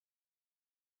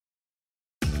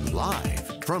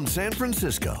Live from San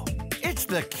Francisco, it's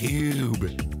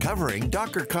theCUBE, covering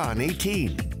DockerCon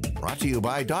 18. Brought to you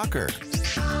by Docker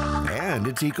and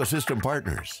its ecosystem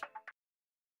partners.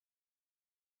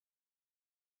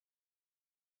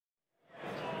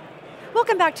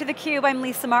 Welcome back to theCUBE, I'm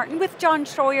Lisa Martin with John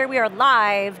Troyer. We are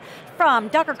live from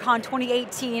DockerCon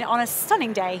 2018 on a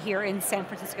stunning day here in San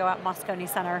Francisco at Moscone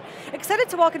Center. Excited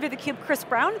to welcome to theCUBE Chris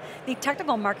Brown, the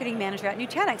Technical Marketing Manager at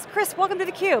Nutanix. Chris, welcome to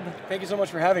theCUBE. Thank you so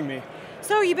much for having me.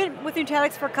 So you've been with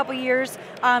Nutanix for a couple years,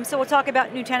 so we'll talk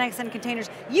about Nutanix and containers.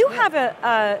 You have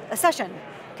a session,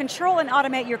 Control and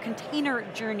Automate Your Container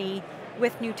Journey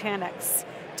with Nutanix.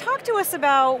 Talk to us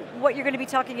about what you're going to be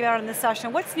talking about in this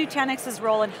session. What's Nutanix's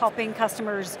role in helping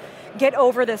customers get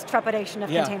over this trepidation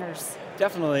of containers?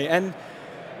 Definitely, and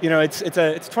it's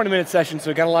a 20-minute session,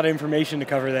 so we got a lot of information to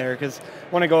cover there, because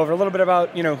I want to go over a little bit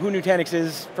about who Nutanix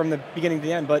is from the beginning to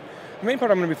the end, but the main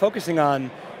part I'm going to be focusing on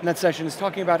in that session is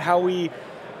talking about how we,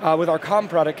 with our COM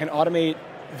product, can automate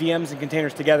VMs and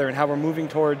containers together, and how we're moving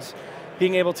towards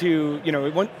being able to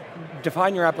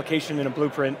define your application in a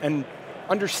blueprint and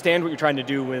understand what you're trying to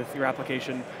do with your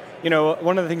application.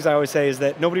 One of the things I always say is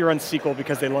that nobody runs SQL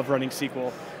because they love running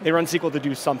SQL. They run SQL to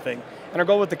do something. And our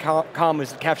goal with the COM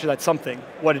is to capture that something,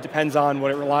 what it depends on,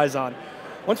 what it relies on.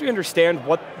 Once we understand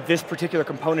what this particular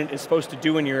component is supposed to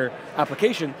do in your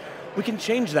application, we can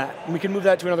change that, and we can move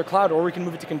that to another cloud, or we can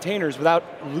move it to containers without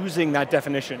losing that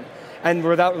definition, and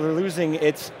without losing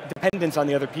its dependence on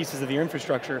the other pieces of the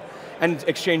infrastructure, and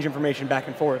exchange information back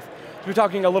and forth. So we're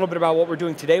talking a little bit about what we're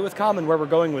doing today with COM and where we're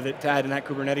going with it to add in that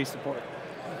Kubernetes support.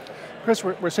 Chris,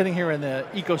 we're sitting here in the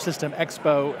Ecosystem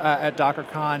Expo at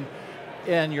DockerCon,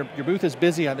 and your booth is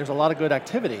busy, and there's a lot of good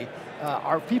activity.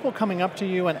 Are people coming up to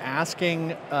you and asking,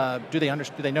 do they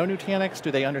know Nutanix? Do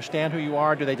they understand who you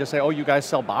are? Do they just say, oh, you guys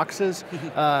sell boxes?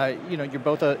 You're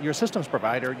both you're a systems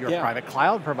provider, you're a private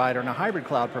cloud provider and a hybrid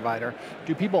cloud provider.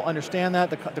 Do people understand that,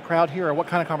 the crowd here, or what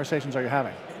kind of conversations are you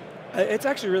having? It's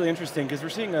actually really interesting, because we're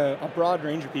seeing a broad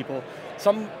range of people.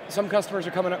 Some customers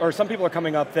are coming up, or some people are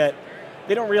coming up that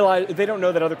they don't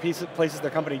know that other places of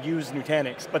their company use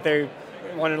Nutanix, but they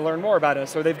wanted to learn more about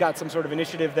us, or they've got some sort of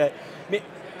initiative that,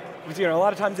 a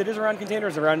lot of times it is around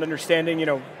containers, around understanding,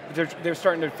 they're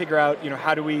starting to figure out,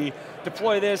 how do we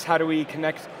deploy this, how do we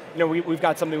connect, we've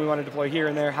got something we want to deploy here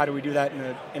and there, how do we do that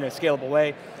in a scalable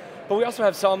way? But we also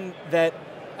have some that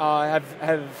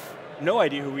have no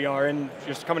idea who we are, and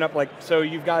just coming up like, so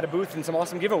you've got a booth and some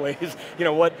awesome giveaways,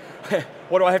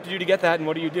 what do I have to do to get that, and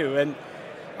what do you do? And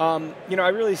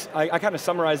I kind of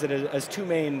summarize it as two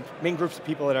main groups of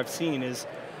people that I've seen. Is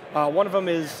one of them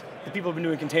is the people who've been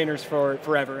doing containers for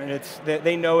forever, and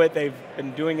they know it, they've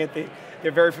been doing it,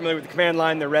 they're very familiar with the command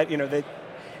line, they're ready,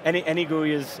 any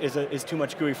GUI is too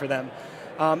much GUI for them.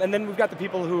 And then we've got the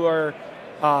people who are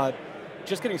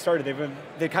just getting started.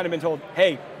 They've kind of been told,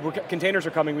 hey, containers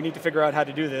are coming, we need to figure out how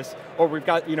to do this, or we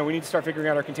need to start figuring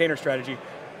out our container strategy.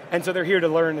 And so they're here to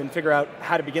learn and figure out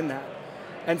how to begin that.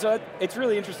 And so it's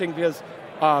really interesting, because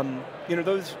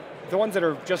the ones that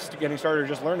are just getting started or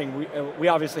just learning, we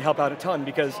obviously help out a ton,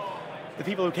 because the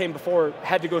people who came before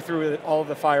had to go through all of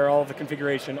the fire, all of the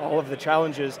configuration, all of the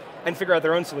challenges, and figure out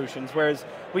their own solutions, whereas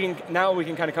now we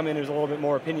can kind of come in as a little bit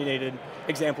more opinionated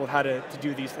example of how to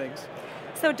do these things.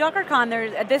 So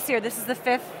DockerCon, this year, this is the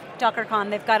 5th DockerCon.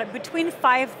 They've got between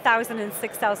 5,000 and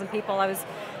 6,000 people. I was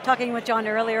talking with John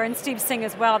earlier, and Steve Singh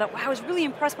as well, that I was really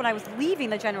impressed when I was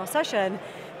leaving the general session.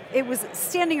 It was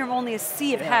standing room only, a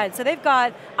sea of heads. So they've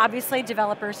got, obviously,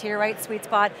 developers here, right, sweet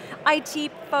spot,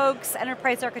 IT folks,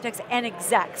 enterprise architects, and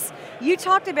execs. You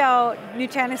talked about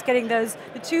Nutanix getting the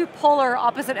two polar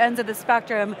opposite ends of the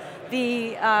spectrum,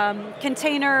 the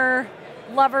container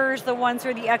lovers, the ones who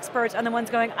are the experts, and the ones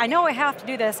going, I know I have to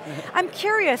do this. I'm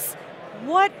curious,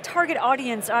 what target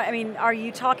audience, are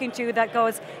you talking to that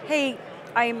goes, hey,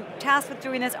 I'm tasked with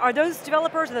doing this. Are those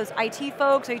developers, are those IT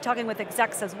folks? Are you talking with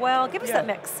execs as well? Give us that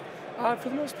mix. For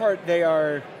the most part, they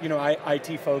are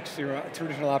IT folks,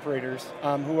 traditional operators,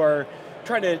 who are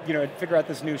trying to figure out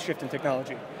this new shift in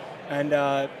technology. And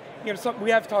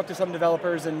we have talked to some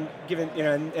developers, and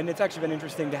and it's actually been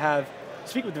interesting to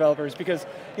speak with developers, because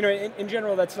in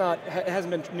general it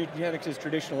hasn't been Nutanix's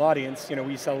traditional audience.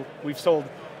 We've sold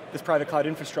this private cloud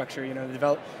infrastructure,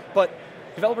 but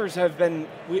developers have been,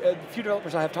 a few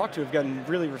developers I have talked to have gotten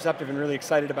really receptive and really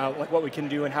excited about what we can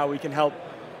do and how we can help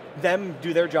them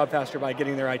do their job faster by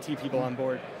getting their IT people on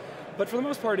board. But for the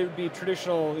most part, it would be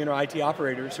traditional IT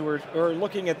operators who are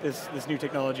looking at this new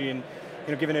technology and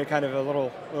giving it kind of a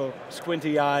little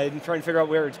squinty eye and trying to figure out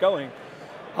where it's going.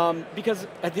 Because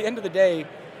at the end of the day,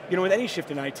 with any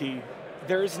shift in IT,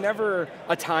 there is never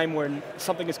a time when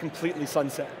something is completely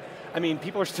sunset. I mean,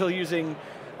 people are still using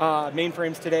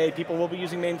mainframes today. People will be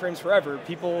using mainframes forever.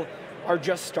 People are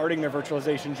just starting their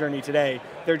virtualization journey today.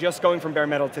 They're just going from bare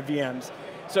metal to VMs.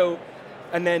 So,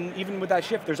 and then even with that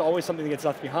shift, there's always something that gets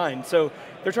left behind. So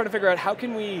they're trying to figure out how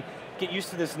can we get used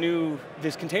to this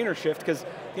container shift, because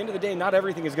at the end of the day, not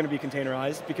everything is going to be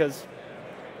containerized, because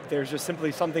there's just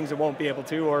simply some things that won't be able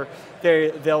to, or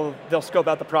they'll scope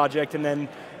out the project and then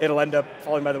it'll end up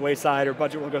falling by the wayside, or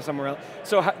budget will go somewhere else.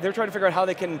 So they're trying to figure out how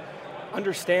they can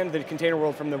understand the container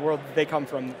world from the world that they come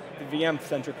from, the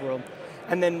VM-centric world.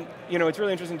 And then, it's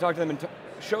really interesting to talk to them and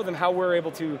show them how we're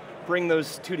able to bring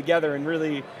those two together and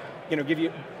really, give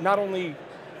you, not only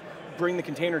bring the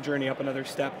container journey up another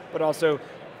step, but also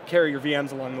carry your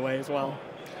VMs along the way as well.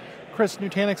 Chris,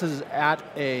 Nutanix is at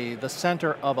the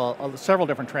center of several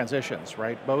different transitions,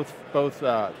 right? Both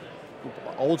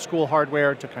old school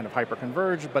hardware to kind of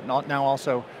hyper-converged, but now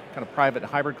also kind of private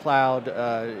hybrid cloud,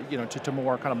 to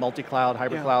more kind of multi-cloud,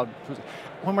 hybrid cloud.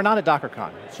 When we're not at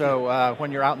DockerCon, so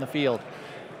when you're out in the field,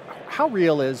 how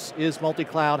real is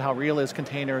multi-cloud, how real is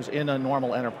containers in a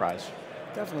normal enterprise?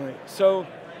 Definitely. So,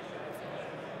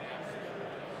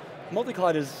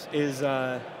 multi-cloud is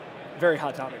a very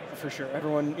hot topic, for sure.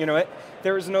 Everyone,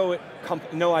 there is no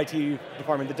IT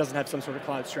department that doesn't have some sort of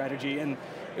cloud strategy,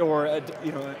 or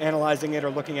analyzing it or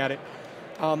looking at it.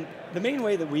 The main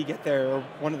way that we get there, or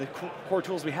one of the core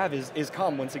tools we have, is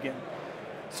COM once again.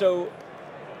 So,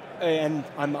 and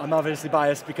I'm obviously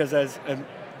biased because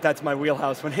that's my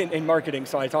wheelhouse when in marketing,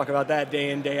 so I talk about that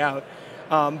day in, day out.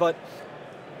 But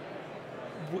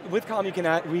with COM,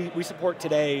 we support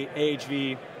today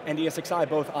AHV and ESXi,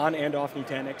 both on and off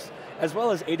Nutanix, as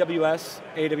well as AWS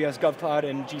GovCloud,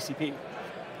 and GCP.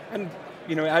 And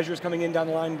Azure's coming in down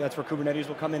the line, that's where Kubernetes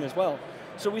will come in as well.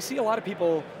 So we see a lot of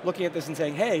people looking at this and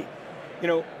saying, hey,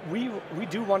 we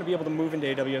do want to be able to move into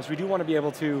AWS, we do want to be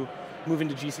able to move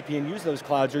into GCP and use those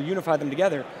clouds or unify them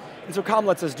together. And so COM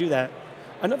lets us do that.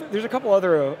 There's a couple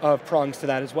other prongs to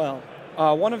that as well.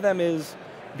 One of them is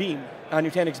Beam,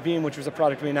 Nutanix Beam, which was a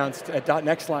product we announced at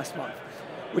 .next last month,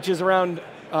 which is around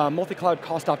multi-cloud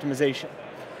cost optimization.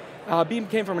 Beam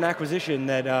came from an acquisition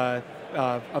that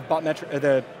of Botmetric,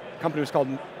 the company was called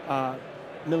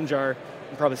Millenjar,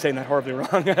 I'm probably saying that horribly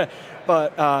wrong,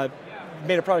 but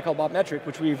made a product called Botmetric,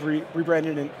 which we've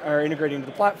rebranded and are integrating into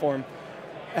the platform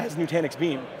as Nutanix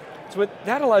Beam. So what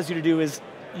that allows you to do is,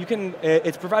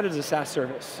 it's provided as a SaaS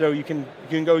service, so you can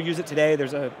go use it today,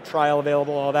 there's a trial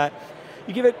available, all that.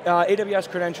 You give it AWS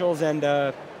credentials, and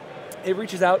it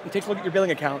reaches out and takes a look at your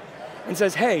billing account and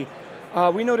says, hey,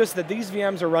 we noticed that these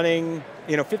VMs are running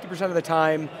 50% of the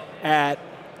time at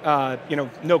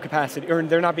no capacity, or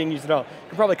they're not being used at all. You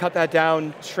can probably cut that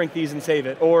down, shrink these and save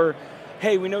it. Or,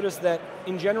 hey, we noticed that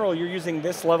in general you're using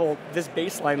this level, this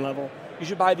baseline level. You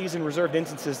should buy these in reserved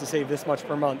instances to save this much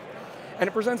per month. And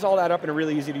it presents all that up in a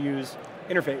really easy to use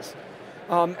interface.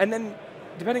 And then,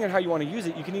 depending on how you want to use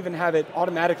it, you can even have it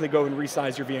automatically go and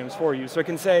resize your VMs for you. So it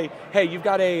can say, hey, you've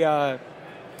got a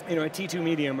T2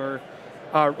 medium or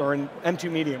an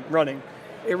M2 medium running.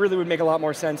 It really would make a lot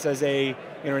more sense as an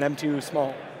M2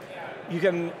 small.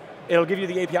 It'll give you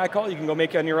the API call, you can go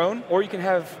make it on your own, or you can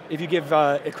have, if you give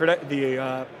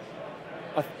the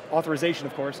authorization,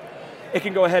 of course, it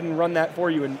can go ahead and run that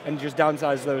for you and just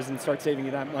downsize those and start saving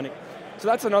you that money. So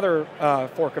that's another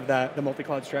fork of the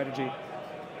multi-cloud strategy.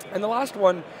 And the last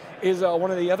one is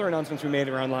one of the other announcements we made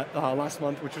around last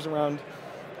month, which was around,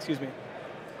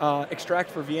 Extract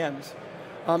for VMs.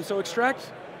 So Extract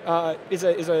is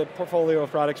a portfolio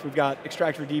of products. We've got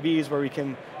Extract for DBs, where we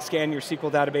can scan your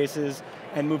SQL databases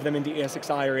and move them into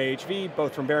ESXi or AHV,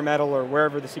 both from bare metal or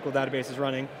wherever the SQL database is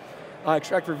running.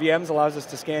 Extract for VMs allows us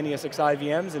to scan ESXi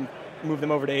VMs and move them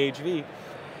over to AHV.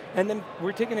 And then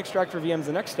we're taking Extract for VMs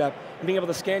the next step, and being able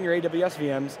to scan your AWS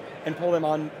VMs and pull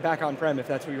them back on-prem if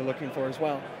that's what you're looking for as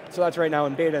well. So that's right now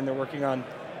in beta, and they're working on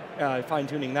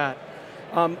fine-tuning that.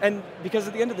 And because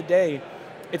at the end of the day,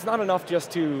 it's not enough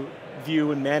just to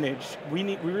view and manage. We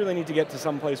really need to get to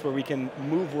some place where we can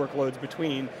move workloads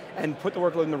between and put the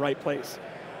workload in the right place.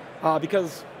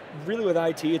 Because really with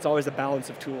IT, it's always a balance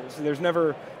of tools. There's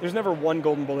never one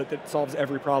golden bullet that solves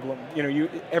every problem.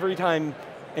 Every time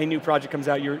a new project comes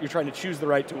out, you're trying to choose the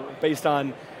right tool based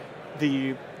on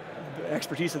the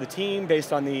expertise of the team,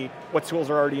 based on what tools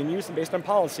are already in use, and based on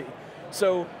policy.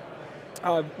 So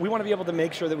we want to be able to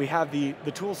make sure that we have the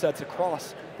tool sets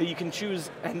across that you can choose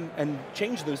and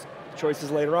change those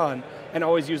choices later on, and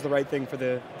always use the right thing for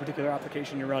the particular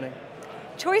application you're running.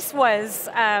 Choice was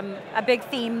a big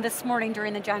theme this morning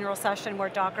during the general session, where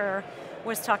Docker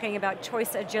was talking about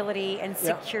choice agility and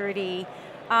security.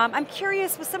 I'm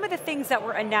curious, with some of the things that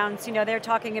were announced, they're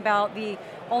talking about the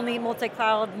only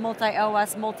multi-cloud,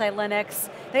 multi-OS, multi-Linux.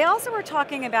 They also were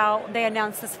talking about, they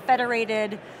announced this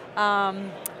federated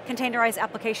containerized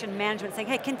application management, saying,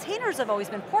 hey, containers have always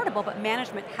been portable, but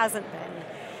management hasn't been.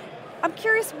 I'm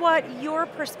curious what your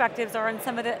perspectives are on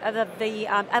some of the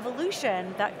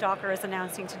evolution that Docker is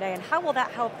announcing today, and how will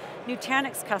that help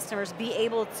Nutanix customers be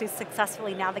able to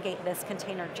successfully navigate this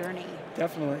container journey?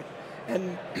 Definitely,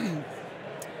 and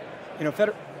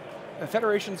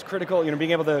federation's critical.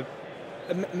 Being able to,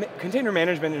 container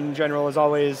management in general is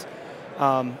always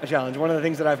a challenge. One of the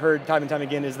things that I've heard time and time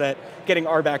again is that getting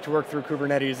RBAC to work through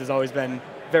Kubernetes has always been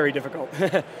very difficult.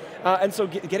 And so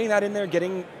getting that in there,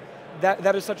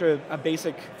 that is such a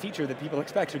basic feature that people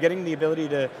expect. So getting the ability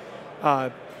to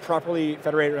properly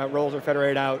federate out roles or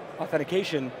federate out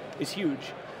authentication is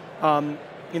huge.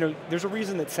 There's a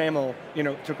reason that SAML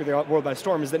took the world by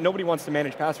storm, is that nobody wants to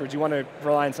manage passwords. You want to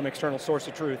rely on some external source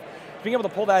of truth. Being able to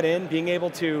pull that in, being able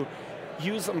to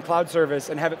use some cloud service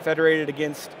and have it federated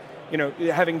against,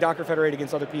 having Docker federate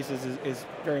against other pieces is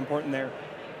very important there.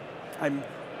 I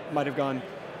might have gone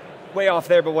way off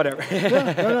there, but whatever.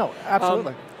 Yeah, no,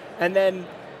 absolutely. And then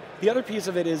the other piece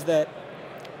of it is that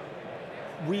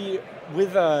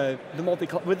with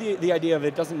the idea of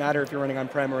it doesn't matter if you're running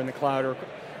on-prem or in the cloud,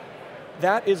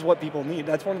 that is what people need.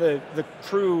 That's one of the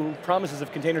true promises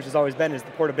of containers has always been, is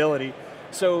the portability.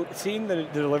 So seeing the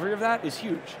delivery of that is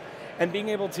huge. And being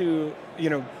able to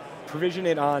provision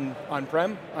it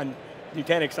on-prem, on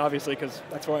Nutanix obviously, because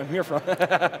that's where I'm here from,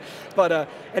 but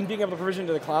and being able to provision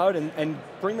to the cloud and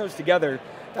bring those together,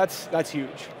 that's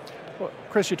huge. Well,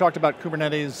 Chris, you talked about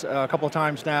Kubernetes a couple of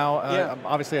times now. Yeah.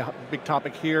 Obviously a big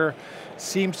topic here.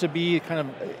 Seems to be kind of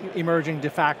emerging de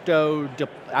facto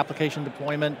application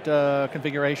deployment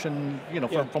configuration,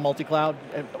 for multi-cloud.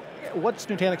 What's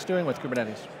Nutanix doing with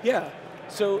Kubernetes? Yeah,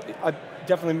 so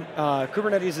definitely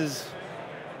Kubernetes is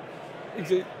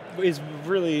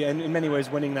really, and in many ways,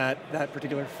 winning that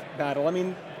particular battle. I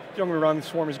mean, don't get me wrong,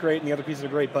 Swarm is great and the other pieces are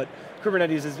great, but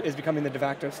Kubernetes is becoming the de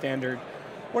facto standard.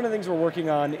 One of the things we're working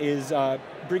on is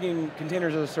bringing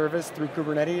containers as a service through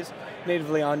Kubernetes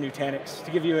natively on Nutanix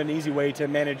to give you an easy way to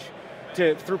manage,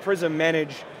 through Prism,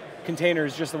 manage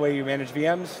containers just the way you manage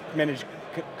VMs, manage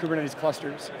Kubernetes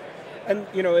clusters. And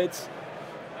it's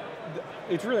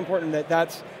really important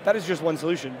that is just one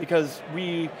solution, because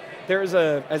there's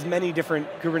as many different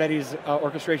Kubernetes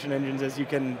orchestration engines as you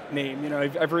can name.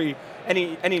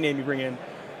 Any name you bring in.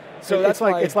 So it's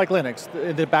like Linux.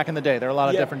 Back in the day, there are a lot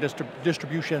of different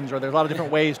distributions, or there's a lot of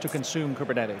different ways to consume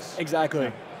Kubernetes. Exactly.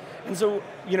 Yeah. And so,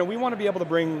 we want to be able to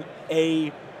bring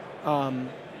a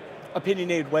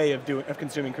opinionated way of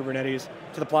consuming Kubernetes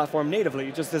to the platform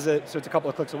natively. So it's a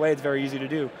couple of clicks away. It's very easy to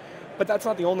do. But that's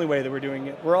not the only way that we're doing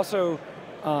it. We're also,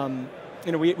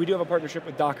 we do have a partnership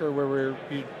with Docker where we're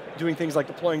doing things like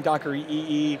deploying Docker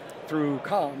EE through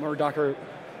COM, or Docker,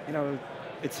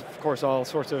 it's of course all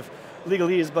sorts of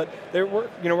legalese, but they're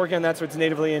working on that so it's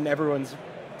natively in everyone's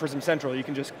Prism Central. You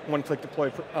can just one-click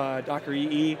deploy Docker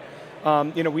EE.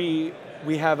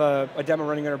 We have a demo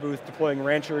running in our booth deploying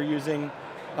Rancher using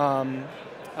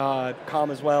COM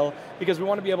as well, because we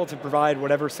want to be able to provide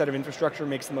whatever set of infrastructure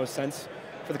makes the most sense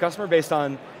for the customer based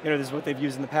on, this is what they've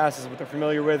used in the past, this is what they're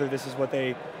familiar with, or this is what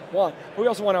they want. But we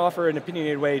also want to offer an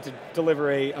opinionated way to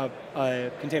deliver a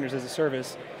containers as a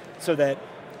service, so that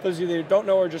those of you that don't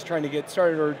know are just trying to get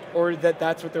started, or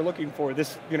that's what they're looking for.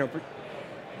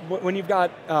 When you've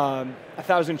got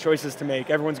 1,000 choices to make,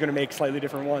 everyone's going to make slightly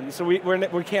different ones. So we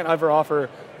can't ever offer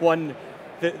one.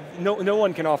 No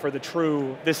one can offer the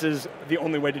true, this is the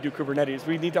only way to do Kubernetes.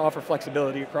 We need to offer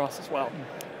flexibility across as well.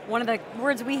 One of the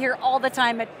words we hear all the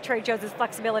time at trade shows is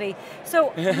flexibility.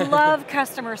 So, love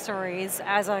customer stories.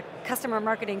 As a customer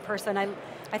marketing person,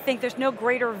 I think there's no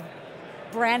greater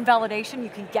brand validation you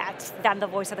can get than the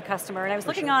voice of the customer. And I was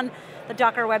looking on the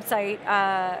Docker website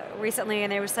recently,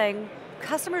 and they were saying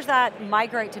customers that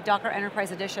migrate to Docker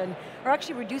Enterprise Edition are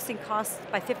actually reducing costs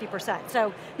by 50%.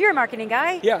 So you're a marketing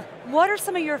guy. Yeah. What are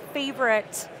some of your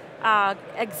favorite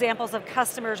examples of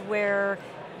customers where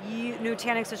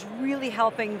Nutanix is really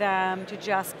helping them to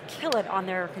just kill it on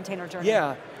their container journey?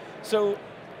 Yeah, so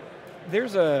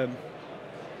there's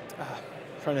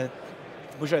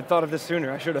wish I'd thought of this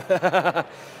sooner, I should have.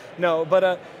 No,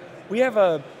 but we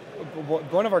have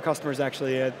one of our customers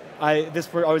actually, this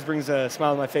always brings a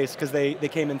smile on my face because they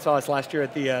came and saw us last year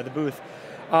at the booth.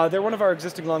 They're one of our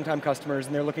existing longtime customers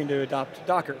and they're looking to adopt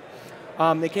Docker.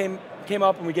 They came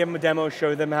up and we gave them a demo,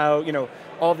 showed them how,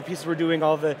 all the pieces we're doing,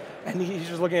 and he's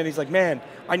just looking at it, he's like, man,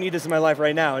 I need this in my life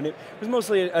right now. And it was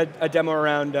mostly a demo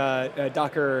around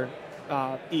Docker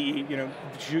EE,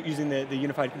 using the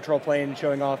unified control plane,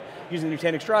 showing off, using the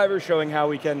Nutanix drivers, showing how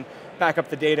we can back up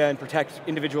the data and protect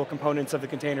individual components of the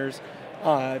containers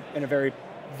in a very,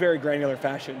 very granular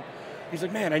fashion. He's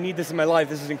like, man, I need this in my life,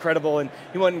 this is incredible, and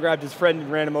he went and grabbed his friend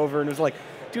and ran him over and was like,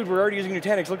 dude, we're already using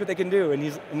Nutanix, look what they can do. And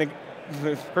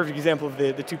the perfect example of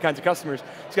the two kinds of customers.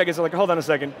 This guy gets like, hold on a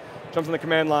second, jumps on the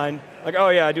command line, like, oh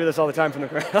yeah, I do this all the time from the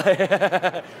command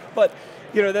line. But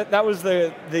that was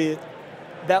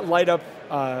that light up,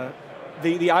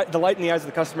 the light in the eyes of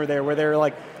the customer there, where they're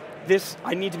like, this,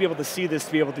 I need to be able to see this,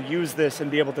 to be able to use this, and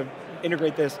be able to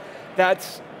integrate this.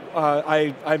 That's,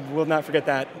 I will not forget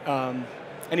that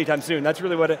anytime soon. That's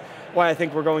really why I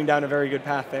think we're going down a very good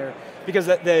path there. Because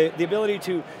the ability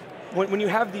to, when you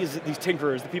have these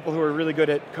tinkerers, the people who are really good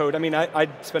at code, I mean, I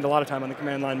spend a lot of time on the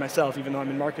command line myself, even though I'm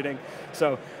in marketing,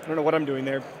 so I don't know what I'm doing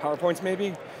there, PowerPoints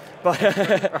maybe? But,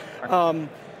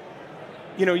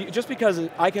 just because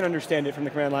I can understand it from the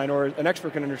command line, or an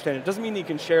expert can understand it, doesn't mean that you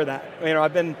can share that.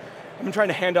 I've been trying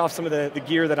to hand off some of the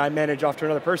gear that I manage off to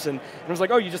another person, and I was like,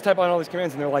 oh, you just type on all these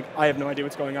commands, and they're like, I have no idea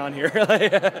what's going on here.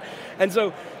 And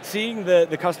so, seeing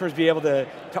the customers be able to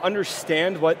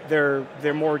understand what their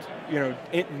more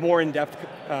more in-depth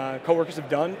coworkers have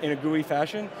done in a GUI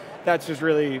fashion, that's just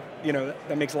really,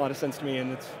 that makes a lot of sense to me,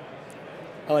 and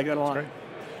I like that a lot. That's great.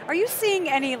 Are you seeing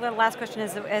any, last question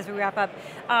as we wrap up,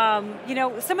 one of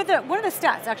the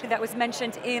stats actually that was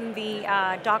mentioned in the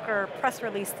Docker press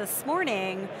release this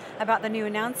morning about the new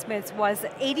announcements was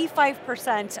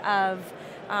 85% of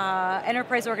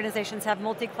enterprise organizations have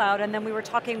multi-cloud, and then we were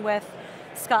talking with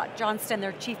Scott Johnston,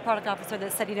 their chief product officer,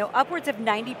 that said, upwards of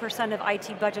 90% of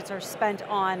IT budgets are spent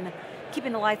on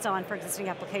keeping the lights on for existing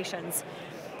applications.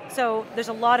 So there's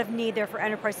a lot of need there for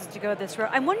enterprises to go this route.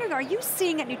 I'm wondering, are you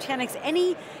seeing at Nutanix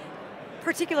any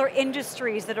particular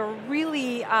industries that are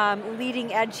really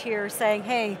leading edge here, saying,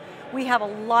 hey, we have a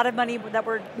lot of money that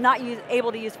we're not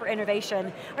able to use for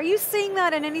innovation. Are you seeing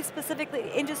that in any specific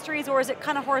industries, or is it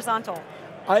kind of horizontal?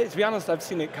 To be honest, I've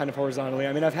seen it kind of horizontally.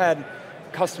 I mean, I've had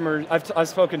customers, I've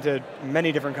spoken to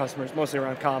many different customers, mostly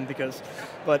around comm,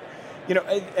 but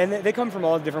and they come from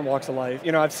all different walks of life.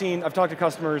 I've talked to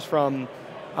customers from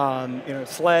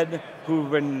SLED, who've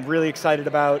been really excited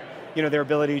about their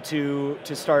ability to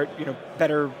start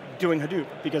better doing Hadoop,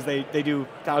 because they do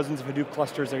thousands of Hadoop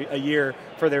clusters a year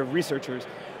for their researchers.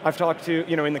 I've talked to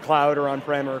in the cloud or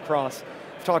on-prem or across.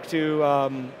 I've talked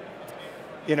to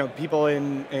people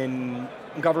in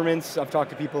governments. I've talked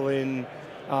to people in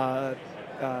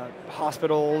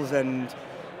hospitals and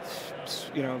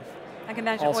I can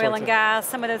imagine oil and gas,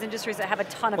 some of those industries that have a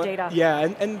ton of data.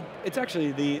 Yeah, and it's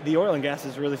actually, the oil and gas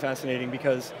is really fascinating,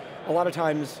 because a lot of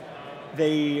times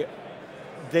they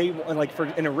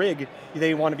in a rig,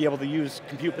 they want to be able to use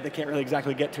compute, but they can't really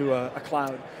exactly get to a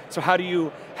cloud. So how do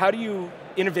you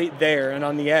innovate there and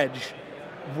on the edge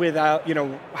without,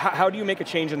 how do you make a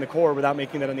change in the core without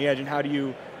making that on the edge, and how do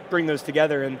you bring those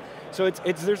together? And so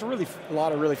there's a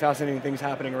lot of really fascinating things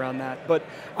happening around that. But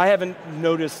I haven't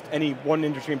noticed any one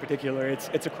industry in particular.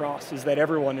 It's across, is that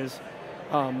everyone is,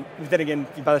 then again,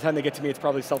 by the time they get to me, it's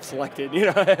probably self-selected,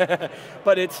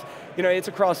 But it's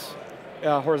across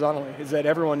horizontally, is that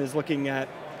everyone is looking at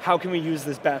how can we use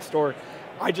this best, or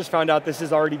I just found out this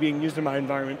is already being used in my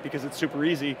environment because it's super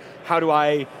easy. How do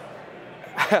I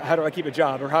keep a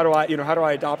job, or how do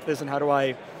I adopt this, and how do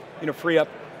I free up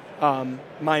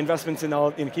my investments in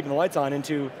keeping the lights on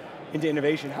into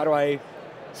innovation? How do I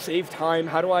save time?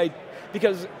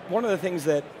 Because one of the things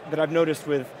that I've noticed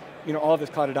with all of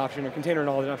this cloud adoption, or container and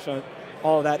all adoption,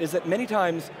 all of that, is that many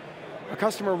times a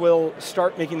customer will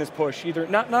start making this push, either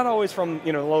not always from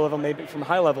low level, maybe from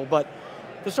high level, but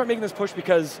they'll start making this push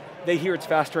because they hear it's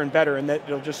faster and better, and that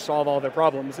it'll just solve all their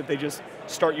problems if they just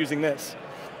start using this.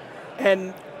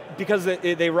 And because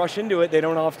they rush into it, they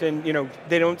don't often,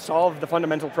 they don't solve the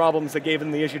fundamental problems that gave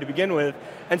them the issue to begin with,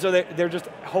 and so they're just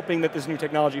hoping that this new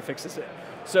technology fixes it.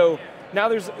 So now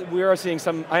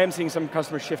I am seeing some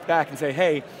customers shift back and say,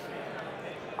 hey,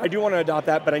 I do want to adopt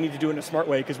that, but I need to do it in a smart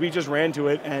way, because we just ran to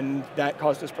it and that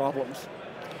caused us problems.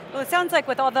 Well, it sounds like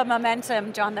with all the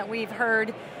momentum, John, that we've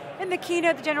heard in the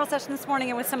keynote, the general session this morning,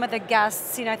 and with some of the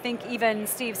guests, I think even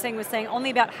Steve Singh was saying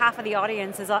only about half of the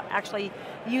audience is actually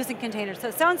using containers. So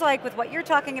it sounds like with what you're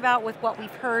talking about, with what we've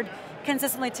heard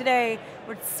consistently today,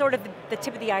 we're sort of the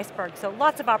tip of the iceberg, so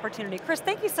lots of opportunity. Chris,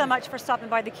 thank you so much for stopping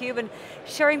by theCUBE and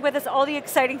sharing with us all the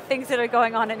exciting things that are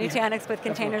going on at Nutanix with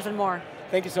containers and more.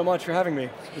 Thank you so much for having me.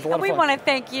 It was a lot of fun. We want to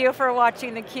thank you for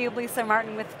watching theCUBE. Lisa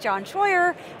Martin with John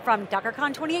Schroyer from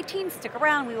DockerCon 2018. Stick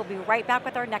around, we will be right back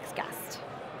with our next guest.